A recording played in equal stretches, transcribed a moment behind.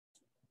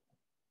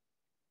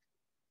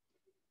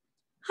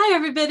Hi,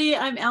 everybody.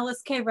 I'm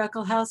Alyce-Kay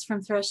Ruckelhaus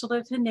from Threshold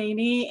of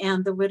Hineni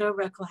and the Widow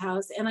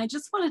Ruckelhaus. And I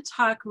just want to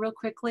talk real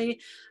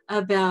quickly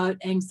about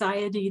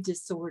anxiety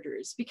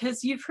disorders,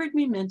 because you've heard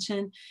me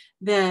mention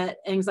that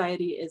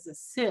anxiety is a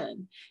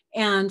sin.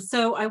 And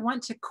so I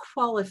want to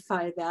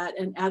qualify that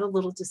and add a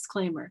little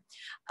disclaimer.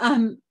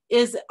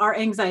 Is our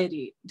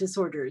anxiety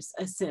disorders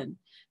a sin?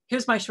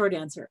 Here's my short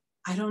answer.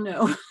 I don't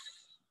know.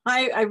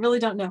 I really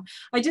don't know.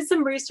 I did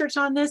some research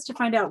on this to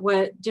find out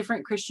what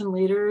different Christian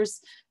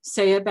leaders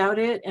say about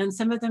it. And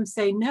some of them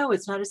say, no,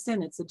 it's not a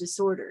sin, it's a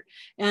disorder.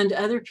 And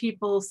other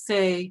people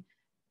say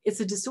it's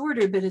a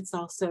disorder, but it's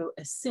also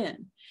a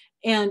sin.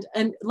 And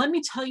let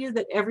me tell you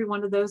that every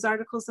one of those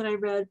articles that I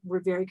read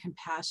were very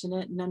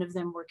compassionate. None of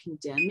them were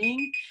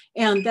condemning.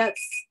 And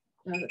that's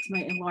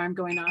my alarm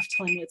going off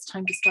telling me it's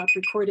time to stop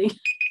recording.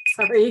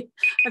 Sorry,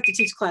 I have to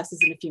teach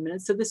classes in a few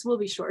minutes, so this will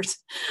be short.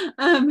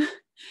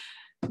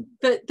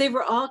 But they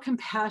were all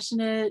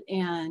compassionate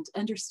and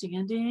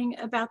understanding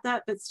about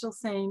that, but still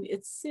saying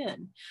it's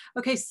sin.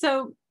 Okay,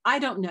 so I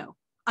don't know.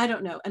 I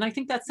don't know. And I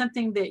think that's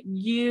something that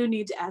you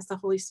need to ask the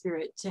Holy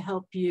Spirit to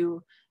help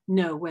you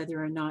know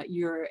whether or not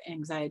your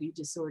anxiety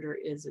disorder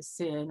is a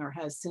sin or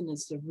has sin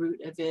as the root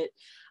of it.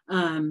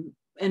 And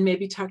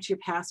maybe talk to your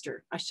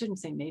pastor. I shouldn't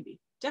say maybe.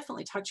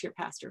 Definitely talk to your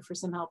pastor for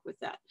some help with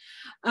that.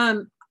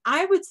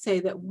 I would say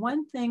that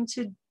one thing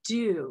to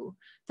do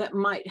that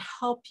might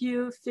help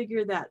you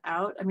figure that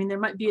out, I mean, there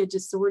might be a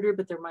disorder,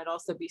 but there might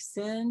also be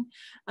sin,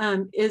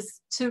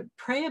 is to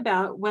pray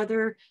about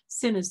whether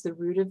sin is the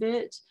root of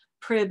it,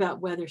 pray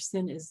about whether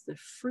sin is the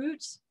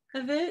fruit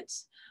of it.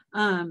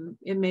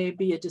 It may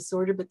be a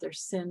disorder, but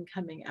there's sin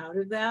coming out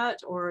of that,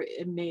 or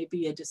it may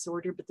be a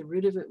disorder, but the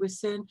root of it was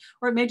sin,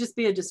 or it may just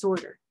be a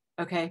disorder.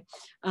 Okay,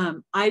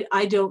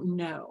 I don't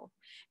know.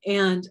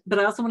 But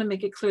I also want to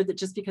make it clear that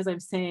just because I'm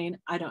saying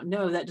I don't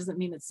know, that doesn't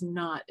mean it's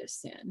not a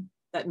sin.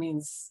 That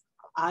means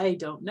I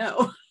don't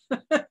know.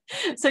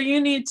 So you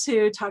need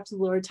to talk to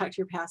the Lord, talk to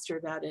your pastor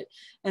about it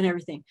and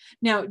everything.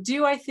 Now,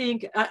 do I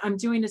think, I'm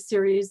doing a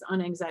series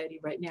on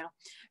anxiety right now.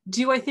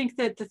 Do I think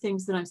that the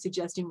things that I'm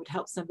suggesting would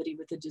help somebody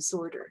with a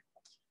disorder?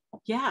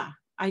 Yeah,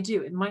 I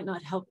do. It might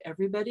not help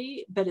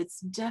everybody, but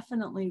it's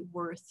definitely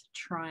worth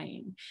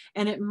trying.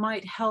 And it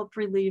might help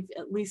relieve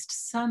at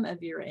least some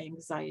of your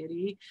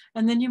anxiety.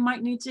 And then you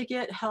might need to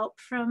get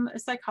help from a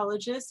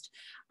psychologist.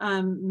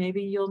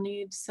 Maybe you'll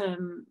need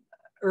some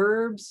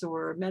herbs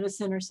or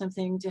medicine or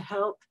something to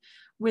help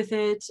with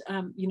it.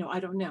 I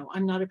don't know.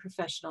 I'm not a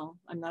professional.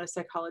 I'm not a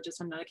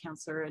psychologist. I'm not a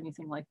counselor or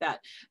anything like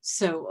that.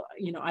 So,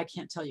 I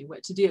can't tell you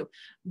what to do,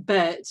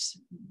 but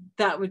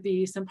that would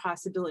be some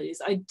possibilities.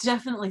 I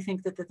definitely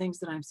think that the things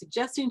that I'm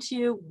suggesting to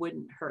you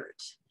wouldn't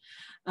hurt.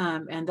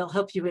 And they'll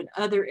help you in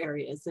other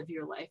areas of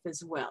your life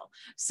as well.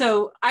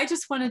 So I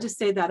just wanted to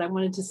say that I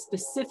wanted to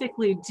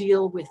specifically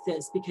deal with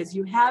this because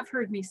you have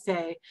heard me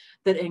say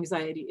that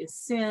anxiety is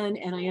sin,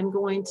 and I am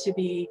going to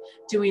be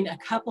doing a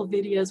couple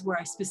videos where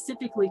I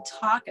specifically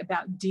talk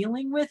about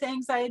dealing with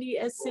anxiety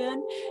as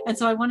sin. And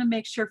so I want to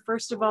make sure,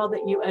 first of all,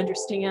 that you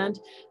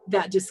understand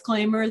that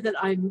disclaimer that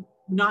I'm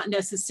not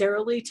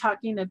necessarily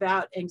talking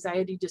about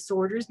anxiety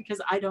disorders because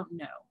I don't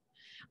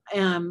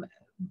know.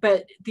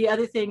 But the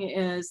other thing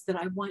is that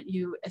I want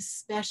you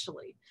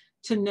especially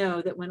to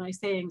know that when I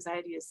say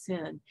anxiety is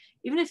sin,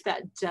 even if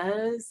that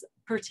does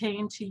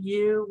pertain to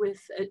you with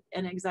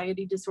an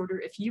anxiety disorder,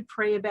 if you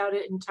pray about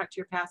it and talk to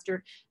your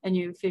pastor and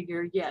you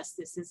figure, yes,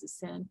 this is a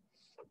sin,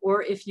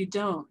 or if you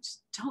don't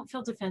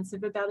feel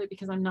defensive about it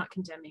because I'm not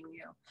condemning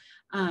you.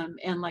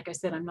 And like I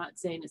said, I'm not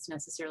saying it's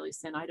necessarily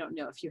sin. I don't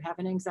know. If you have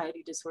an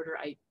anxiety disorder,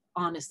 I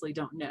honestly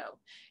don't know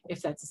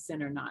if that's a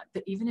sin or not.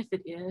 But even if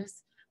it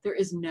is, there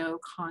is no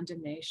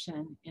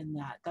condemnation in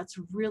that. That's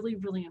really,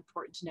 really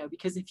important to know,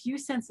 because if you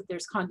sense that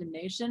there's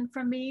condemnation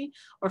from me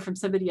or from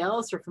somebody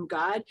else or from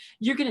God,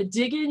 you're going to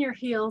dig in your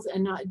heels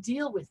and not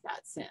deal with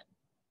that sin.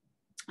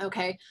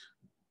 Okay.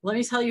 Let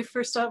me tell you,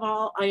 first of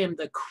all, I am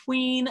the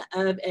queen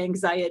of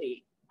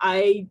anxiety.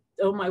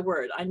 Oh my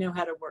word, I know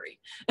how to worry.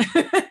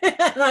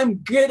 And I'm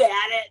good at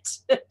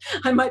it.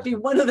 I might be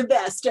one of the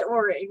best at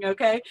worrying,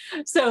 okay?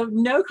 So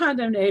no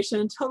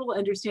condemnation, total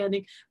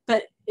understanding,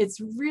 but it's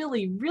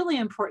really, really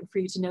important for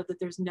you to know that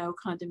there's no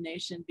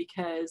condemnation,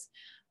 because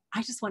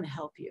I just want to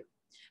help you.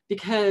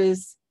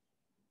 Because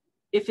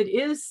if it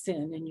is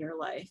sin in your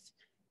life,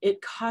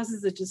 it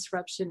causes a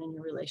disruption in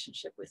your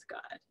relationship with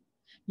God.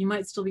 You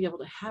might still be able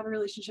to have a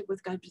relationship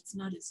with God, but it's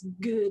not as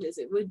good as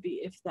it would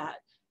be if that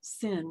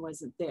sin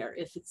wasn't there,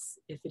 if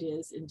it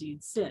is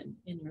indeed sin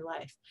in your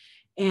life.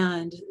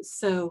 And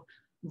so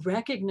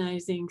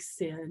recognizing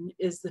sin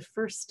is the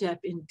first step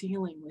in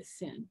dealing with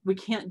sin. We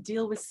can't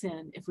deal with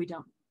sin if we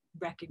don't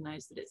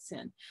recognize that it's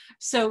sin.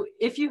 So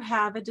if you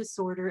have a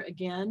disorder,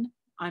 again,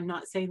 I'm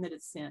not saying that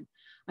it's sin.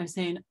 I'm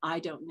saying I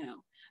don't know.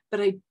 But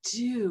I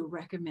do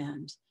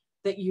recommend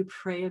that you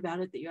pray about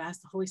it, that you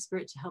ask the Holy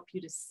Spirit to help you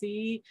to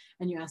see,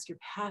 and you ask your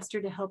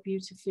pastor to help you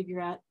to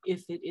figure out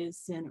if it is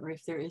sin or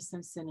if there is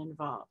some sin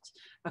involved.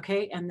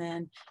 Okay, and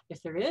then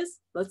if there is,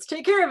 let's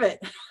take care of it.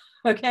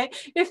 Okay.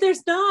 If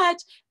there's not,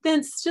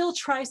 then still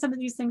try some of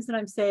these things that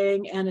I'm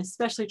saying, and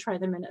especially try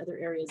them in other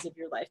areas of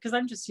your life, because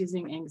I'm just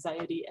using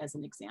anxiety as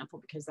an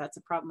example, because that's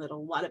a problem that a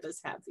lot of us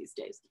have these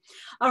days.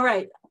 All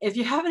right. If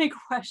you have any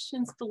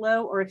questions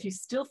below, or if you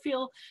still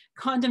feel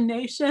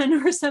condemnation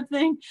or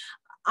something,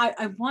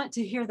 I want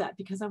to hear that,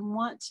 because I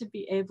want to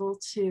be able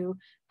to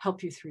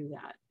help you through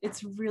that.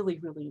 It's really,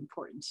 really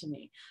important to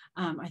me.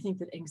 I think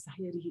that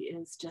anxiety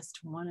is just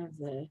one of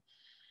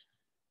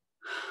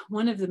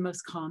the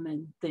most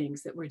common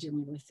things that we're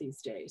dealing with these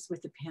days,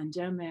 with the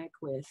pandemic,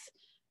 with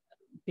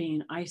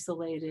being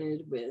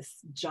isolated, with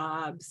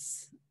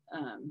jobs,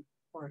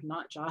 or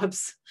not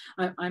jobs.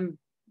 I'm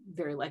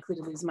very likely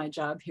to lose my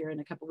job here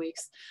in a couple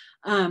weeks.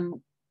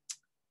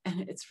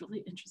 And it's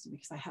really interesting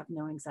because I have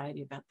no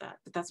anxiety about that.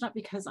 But that's not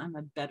because I'm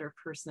a better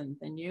person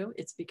than you.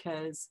 It's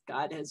because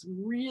God has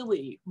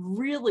really,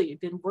 really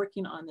been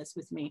working on this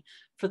with me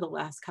for the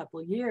last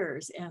couple of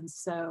years. And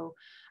so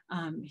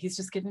he's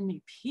just given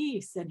me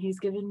peace, and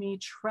he's given me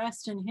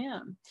trust in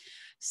him.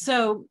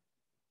 So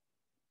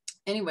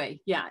anyway,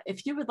 yeah,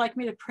 if you would like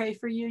me to pray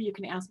for you, you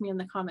can ask me in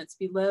the comments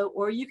below,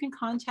 or you can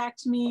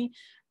contact me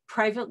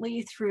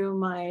privately through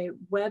my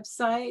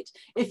website.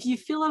 If you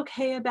feel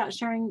okay about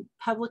sharing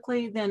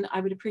publicly, then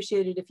I would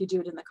appreciate it if you do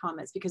it in the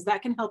comments, because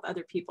that can help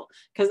other people,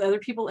 because other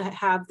people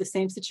have the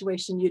same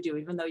situation you do,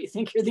 even though you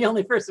think you're the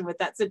only person with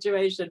that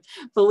situation.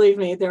 Believe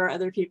me, there are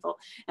other people.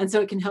 And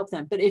so it can help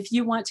them. But if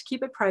you want to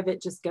keep it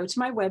private, just go to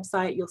my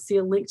website. You'll see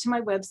a link to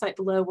my website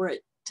below where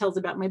it tells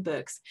about my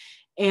books.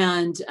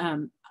 And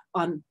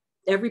on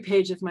every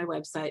page of my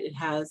website, it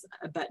has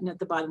a button at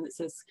the bottom that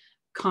says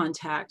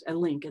contact, a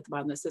link at the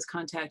bottom that says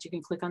contact. You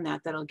can click on that.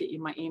 That'll get you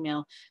my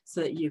email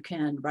so that you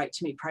can write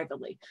to me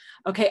privately.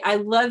 Okay, I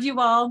love you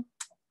all.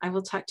 I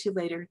will talk to you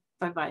later.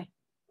 Bye-bye.